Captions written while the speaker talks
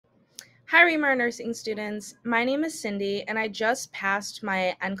Hi, ReMar nursing students. My name is Cindy, and I just passed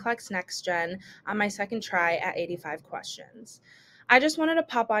my NCLEX Next Gen on my second try at 85 questions. I just wanted to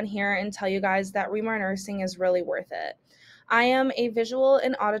pop on here and tell you guys that ReMar nursing is really worth it. I am a visual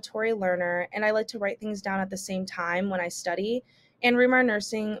and auditory learner, and I like to write things down at the same time when I study, and ReMar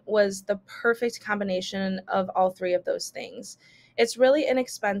nursing was the perfect combination of all three of those things. It's really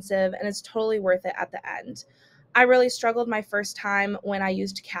inexpensive, and it's totally worth it at the end. I really struggled my first time when I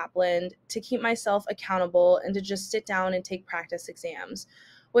used Kaplan to keep myself accountable and to just sit down and take practice exams.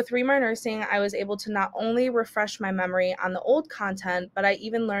 With ReMar Nursing, I was able to not only refresh my memory on the old content, but I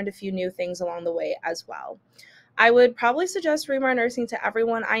even learned a few new things along the way as well. I would probably suggest ReMar Nursing to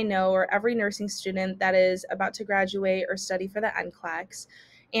everyone I know or every nursing student that is about to graduate or study for the NCLEX.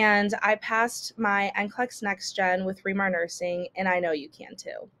 And I passed my NCLEX Next Gen with ReMar Nursing, and I know you can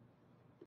too.